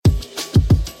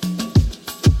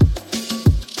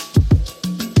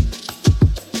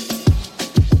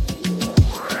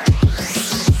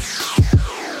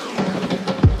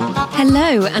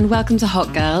Hello and welcome to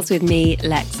Hot Girls with me,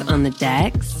 Lex on the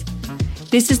decks.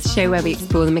 This is the show where we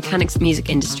explore the mechanics of music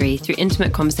industry through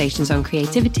intimate conversations on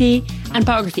creativity and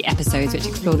biography episodes which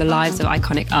explore the lives of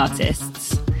iconic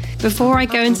artists. Before I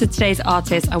go into today's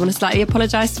artist, I want to slightly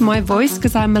apologise for my voice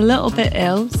because I'm a little bit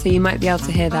ill, so you might be able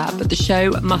to hear that, but the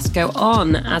show must go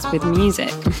on, as with music.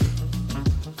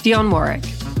 Dionne Warwick,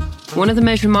 one of the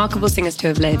most remarkable singers to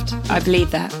have lived. I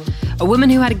believe that. A woman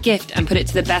who had a gift and put it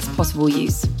to the best possible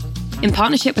use. In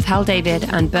partnership with Hal David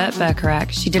and Burt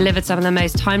Bacharach, she delivered some of the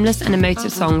most timeless and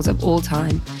emotive songs of all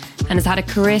time and has had a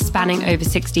career spanning over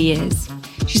 60 years.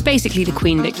 She's basically the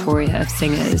Queen Victoria of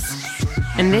singers.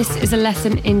 And this is a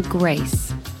lesson in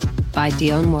grace by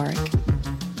Dionne Warwick.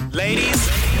 Ladies,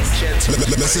 gentlemen,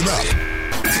 listen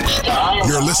up.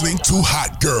 You're listening to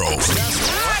Hot Girls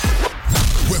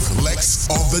with Lex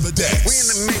on the decks. we in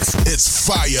the mix. It's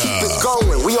fire. Keep it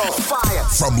going. We on fire.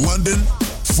 From London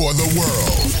for the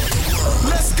world.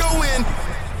 Let's go in.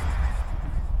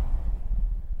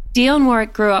 Dionne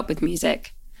Warwick grew up with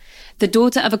music. The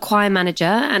daughter of a choir manager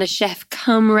and a chef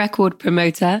cum record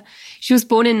promoter, she was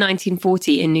born in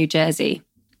 1940 in New Jersey.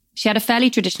 She had a fairly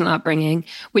traditional upbringing,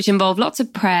 which involved lots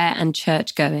of prayer and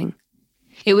church going.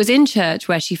 It was in church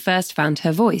where she first found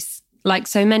her voice, like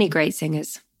so many great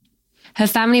singers. Her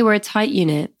family were a tight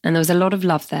unit, and there was a lot of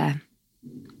love there.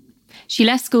 She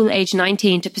left school aged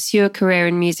 19 to pursue a career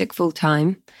in music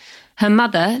full-time. Her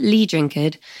mother, Lee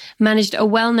Drinkard, managed a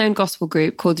well-known gospel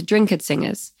group called the Drinkard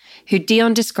Singers, who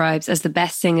Dionne describes as the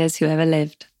best singers who ever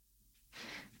lived.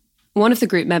 One of the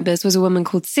group members was a woman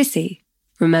called Sissy.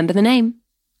 Remember the name?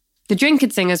 The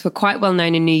Drinkard Singers were quite well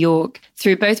known in New York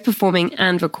through both performing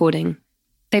and recording.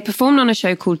 They performed on a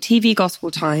show called TV Gospel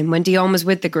Time when Dionne was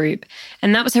with the group,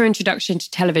 and that was her introduction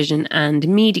to television and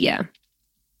media.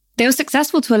 They were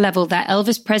successful to a level that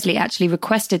Elvis Presley actually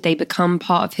requested they become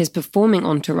part of his performing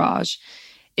entourage.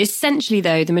 Essentially,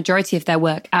 though, the majority of their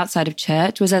work outside of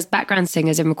church was as background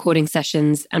singers in recording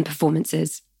sessions and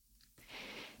performances.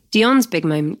 Dionne's big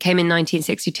moment came in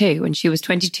 1962 when she was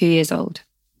 22 years old.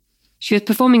 She was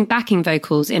performing backing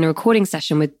vocals in a recording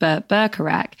session with Burt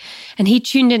Bacharach, and he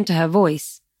tuned into her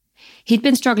voice. He'd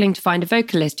been struggling to find a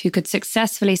vocalist who could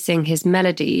successfully sing his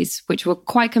melodies, which were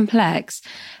quite complex,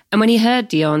 and when he heard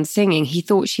Dionne singing, he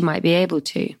thought she might be able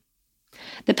to.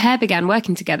 The pair began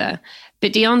working together,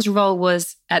 but Dionne's role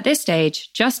was, at this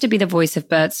stage, just to be the voice of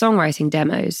Burt's songwriting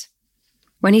demos.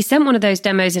 When he sent one of those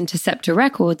demos into Scepter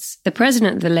Records, the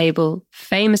president of the label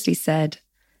famously said,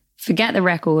 "Forget the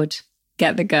record,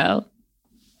 get the girl."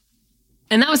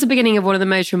 And that was the beginning of one of the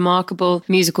most remarkable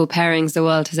musical pairings the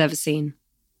world has ever seen.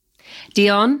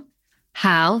 Dionne,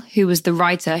 Hal, who was the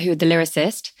writer, who was the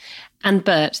lyricist, and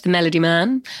Burt, the melody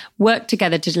man, worked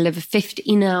together to deliver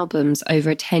 15 albums over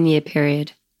a 10-year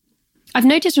period. I've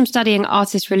noticed from studying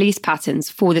artist release patterns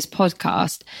for this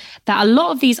podcast that a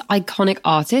lot of these iconic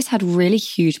artists had really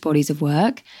huge bodies of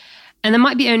work, and there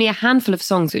might be only a handful of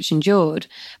songs which endured.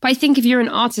 But I think if you're an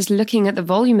artist looking at the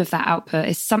volume of that output,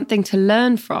 it's something to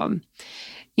learn from.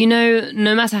 You know,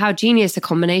 no matter how genius a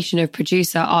combination of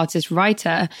producer, artist,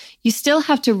 writer, you still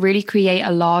have to really create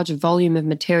a large volume of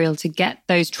material to get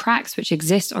those tracks which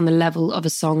exist on the level of a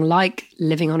song like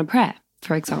Living on a Prayer,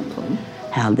 for example.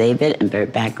 Hal David and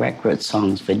Burt Bacharach wrote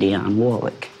songs for Dionne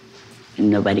Warwick. And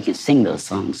nobody can sing those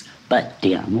songs but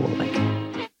Dionne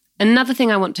Warwick. Another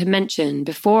thing I want to mention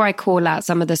before I call out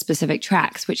some of the specific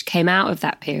tracks which came out of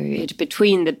that period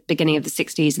between the beginning of the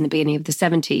 60s and the beginning of the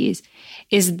 70s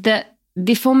is that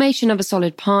the formation of a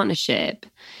solid partnership.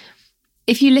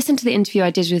 If you listen to the interview I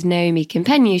did with Naomi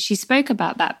Compagnie, she spoke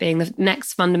about that being the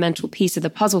next fundamental piece of the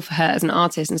puzzle for her as an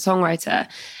artist and songwriter.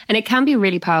 And it can be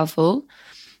really powerful.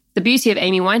 The beauty of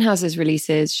Amy Winehouse's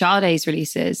releases, Sade's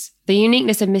releases, the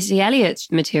uniqueness of Missy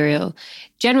Elliott's material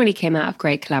generally came out of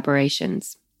great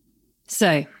collaborations.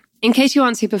 So, in case you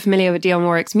aren't super familiar with Dionne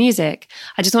Warwick's music,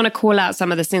 I just want to call out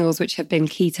some of the singles which have been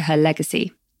key to her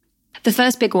legacy. The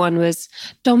first big one was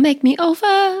Don't Make Me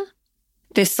Over.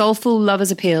 This soulful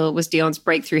lover's appeal was Dionne's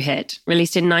breakthrough hit.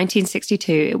 Released in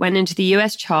 1962, it went into the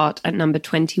US chart at number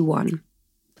 21.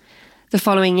 The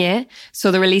following year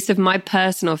saw the release of my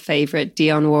personal favourite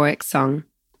Dionne Warwick song,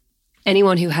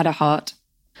 Anyone Who Had a Heart.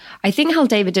 I think Hal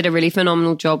David did a really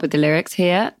phenomenal job with the lyrics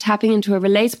here, tapping into a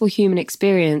relatable human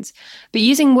experience, but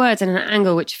using words in an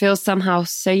angle which feels somehow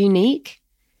so unique.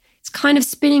 It's kind of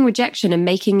spinning rejection and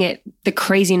making it the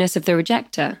craziness of the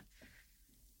rejecter.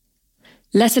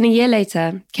 Less than a year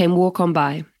later came Walk On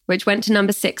By, which went to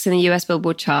number 6 in the US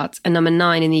Billboard charts and number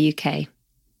 9 in the UK.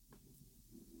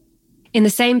 In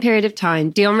the same period of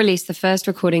time, Dionne released the first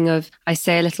recording of I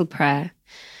Say a Little Prayer,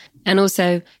 and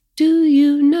also Do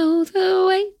You Know the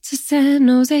Way to San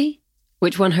Jose?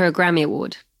 which won her a Grammy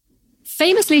Award.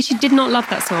 Famously, she did not love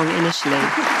that song initially.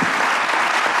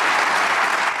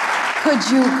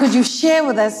 Could you share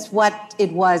with us what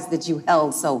it was that you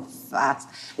held so fast,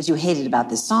 that you hated about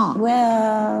this song?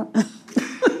 Well,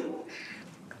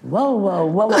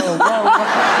 whoa.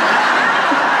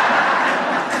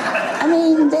 I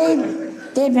mean,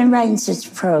 they've been writing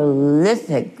such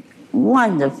prolific,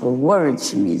 wonderful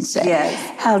words for me to say. Yes.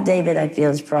 Hal David, I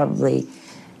feel, is probably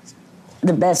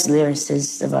the best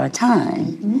lyricist of our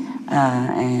time. Mm-hmm.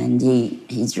 And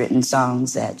he's written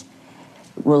songs that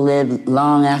will live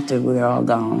long after we're all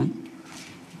gone.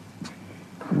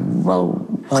 Whoa.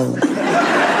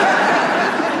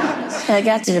 So I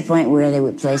got to the point where they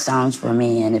would play songs for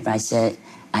me, and if I said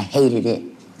I hated it,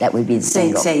 that would be the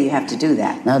single. Say you have to do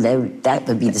that. No, that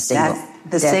would be the single. That's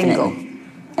the Definitely. single.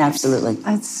 Absolutely.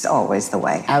 That's always the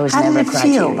way. I was How never did it feel,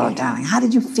 criteria. though, darling? How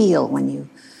did you feel when you...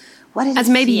 What did As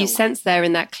it maybe feel you sense there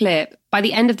in that clip, by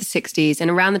the end of the 60s and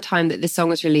around the time that this song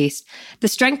was released, the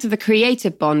strength of the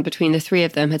creative bond between the three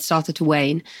of them had started to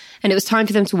wane, and it was time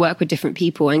for them to work with different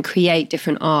people and create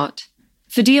different art.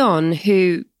 For Dionne,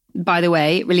 who, by the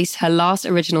way, released her last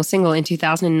original single in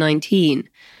 2019,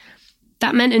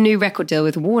 that meant a new record deal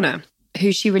with Warner,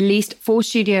 who she released 4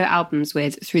 studio albums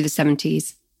with through the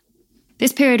 70s.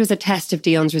 This period was a test of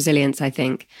Dionne's resilience, I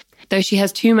think, though she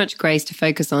has too much grace to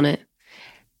focus on it.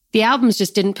 The albums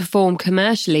just didn't perform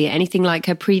commercially anything like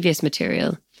her previous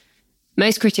material.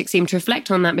 Most critics seem to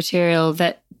reflect on that material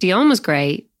that Dionne was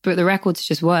great, but the records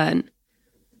just weren't.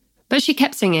 But she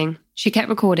kept singing, she kept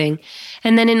recording,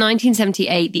 and then in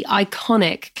 1978, the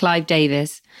iconic Clive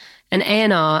Davis, an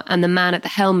A&R and the man at the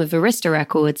helm of Arista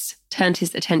Records, turned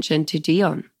his attention to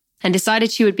Dionne and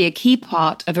decided she would be a key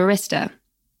part of Arista.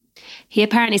 He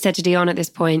apparently said to Dionne at this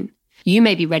point, "You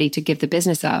may be ready to give the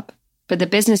business up, but the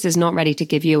business is not ready to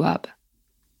give you up."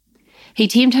 He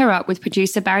teamed her up with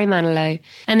producer Barry Manilow,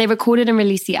 and they recorded and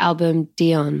released the album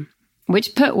Dionne,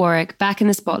 which put Warwick back in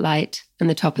the spotlight and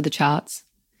the top of the charts.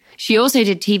 She also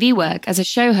did TV work as a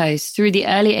show host through the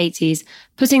early 80s,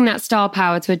 putting that star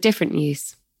power to a different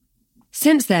use.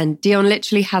 Since then, Dionne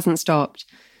literally hasn't stopped.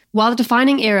 While the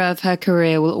defining era of her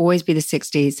career will always be the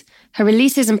 60s, her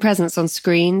releases and presence on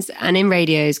screens and in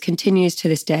radios continues to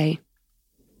this day.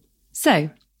 So,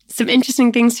 some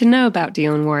interesting things to know about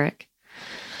Dionne Warwick.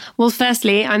 Well,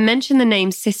 firstly, I mentioned the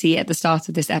name Cissy at the start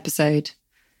of this episode.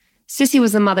 Cissy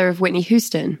was the mother of Whitney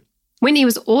Houston. Whitney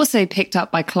was also picked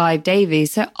up by Clive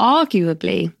Davis, so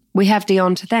arguably we have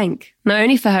Dionne to thank, not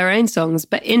only for her own songs,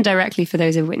 but indirectly for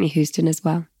those of Whitney Houston as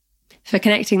well, for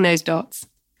connecting those dots.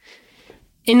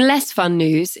 In less fun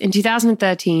news, in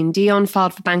 2013, Dionne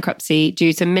filed for bankruptcy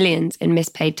due to millions in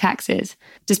mispaid taxes.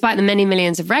 Despite the many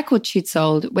millions of records she'd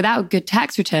sold, without good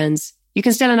tax returns, you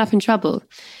can still end up in trouble.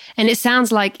 And it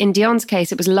sounds like in Dionne's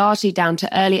case, it was largely down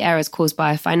to early errors caused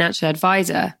by a financial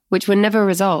advisor, which were never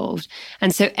resolved,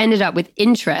 and so ended up with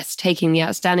interest taking the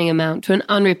outstanding amount to an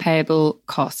unrepayable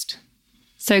cost.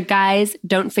 So guys,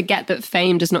 don't forget that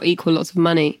fame does not equal lots of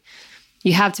money.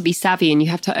 You have to be savvy and you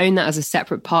have to own that as a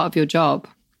separate part of your job.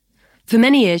 For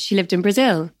many years, she lived in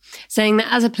Brazil, saying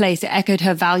that as a place, it echoed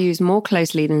her values more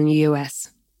closely than the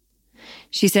US.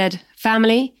 She said,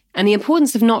 family, and the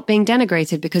importance of not being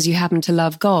denigrated because you happen to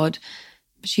love God.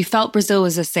 But she felt Brazil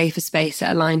was a safer space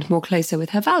that aligned more closer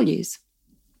with her values.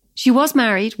 She was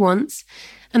married once,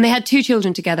 and they had 2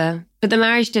 children together, but the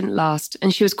marriage didn't last,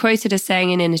 and she was quoted as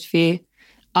saying in an interview,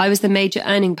 "I was the major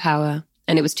earning power,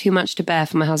 and it was too much to bear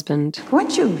for my husband."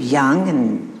 Weren't you young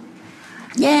and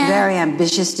very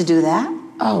ambitious to do that?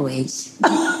 Always.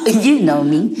 You know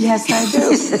me. Yes, I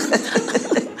do.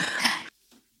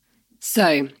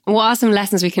 So, what are some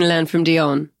lessons we can learn from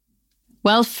Dionne?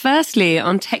 Well, firstly,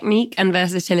 on technique and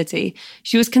versatility,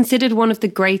 she was considered one of the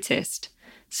greatest.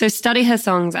 So study her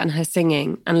songs and her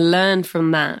singing and learn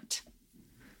from that.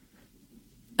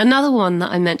 Another one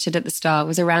that I mentioned at the start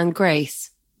was around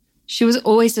grace. She was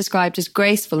always described as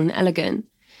graceful and elegant.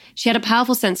 She had a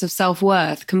powerful sense of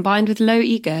self-worth combined with low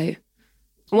ego.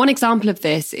 One example of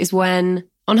this is when,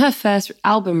 on her first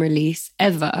album release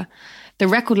ever, the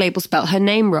record label spelt her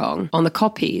name wrong on the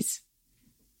copies.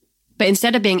 But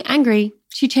instead of being angry,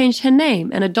 she changed her name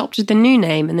and adopted the new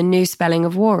name and the new spelling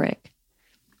of Warwick.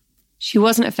 She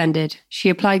wasn't offended. She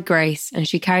applied grace, and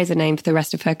she carries the name for the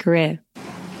rest of her career.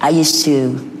 I used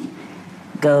to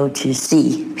go to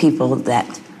see people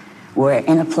that were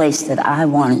in a place that I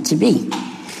wanted to be.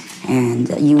 And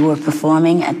you were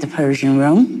performing at the Persian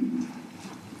Room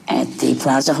at the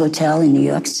Plaza Hotel in New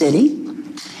York City.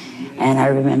 And I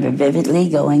remember vividly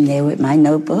going there with my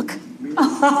notebook.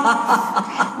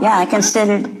 Yeah, I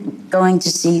considered going to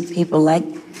see people like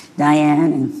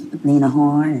Diane and Lena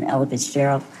Horne and Ella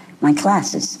Fitzgerald my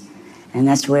classes. And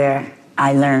that's where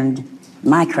I learned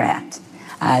my craft.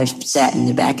 I sat in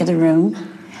the back of the room,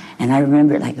 and I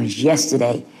remember it like it was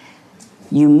yesterday.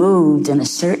 You moved in a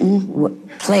certain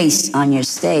place on your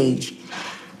stage,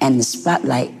 and the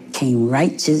spotlight came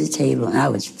right to the table, and I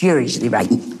was furiously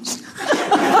writing.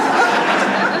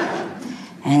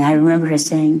 And I remember her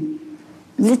saying,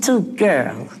 "Little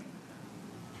girl,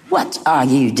 what are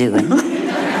you doing?"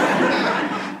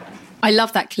 I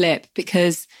love that clip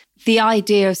because the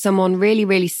idea of someone really,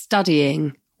 really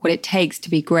studying what it takes to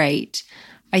be great,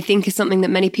 I think is something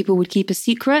that many people would keep a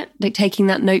secret, like taking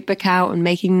that notebook out and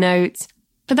making notes.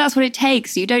 But that's what it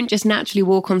takes. You don't just naturally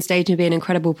walk on stage and be an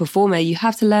incredible performer. You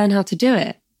have to learn how to do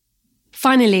it.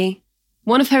 Finally,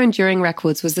 one of her enduring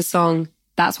records was the song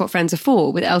That's What Friends Are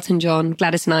For with Elton John,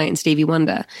 Gladys Knight and Stevie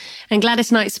Wonder. And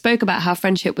Gladys Knight spoke about how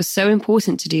friendship was so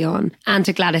important to Dionne and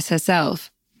to Gladys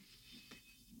herself.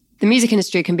 The music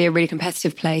industry can be a really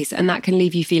competitive place, and that can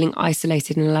leave you feeling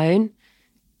isolated and alone.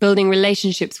 Building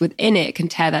relationships within it can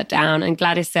tear that down, and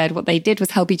Gladys said what they did was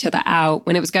help each other out.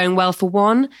 When it was going well for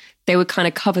one, they would kind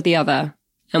of cover the other.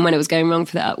 And when it was going wrong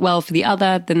for the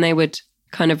other, then they would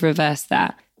kind of reverse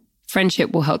that.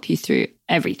 Friendship will help you through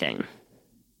everything.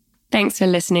 Thanks for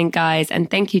listening, guys, and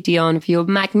thank you, Dionne, for your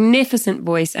magnificent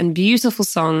voice and beautiful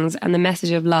songs and the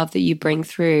message of love that you bring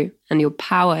through and your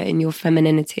power in your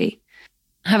femininity.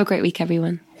 Have a great week,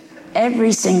 everyone.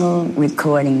 Every single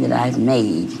recording that I've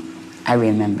made, I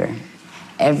remember.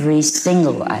 Every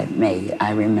single I've made,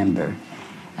 I remember.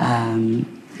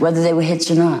 Whether they were hits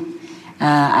or not.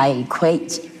 I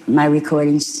equate my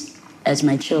recordings as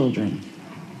my children,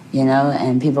 you know,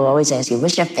 and people always ask you,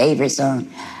 what's your favorite song?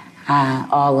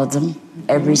 All of them.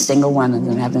 Every single one of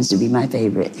them happens to be my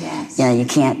favorite. Yes. You know, you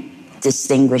can't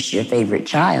distinguish your favorite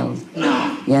child.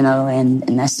 No. You know, and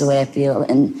that's the way I feel.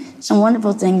 And some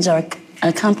wonderful things are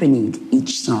accompanied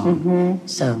each song. Mm-hmm.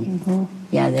 So,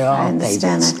 yeah, they're all I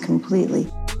understand favorites. that completely.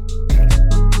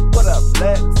 What up,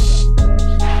 Lex?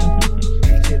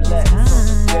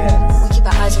 Lex.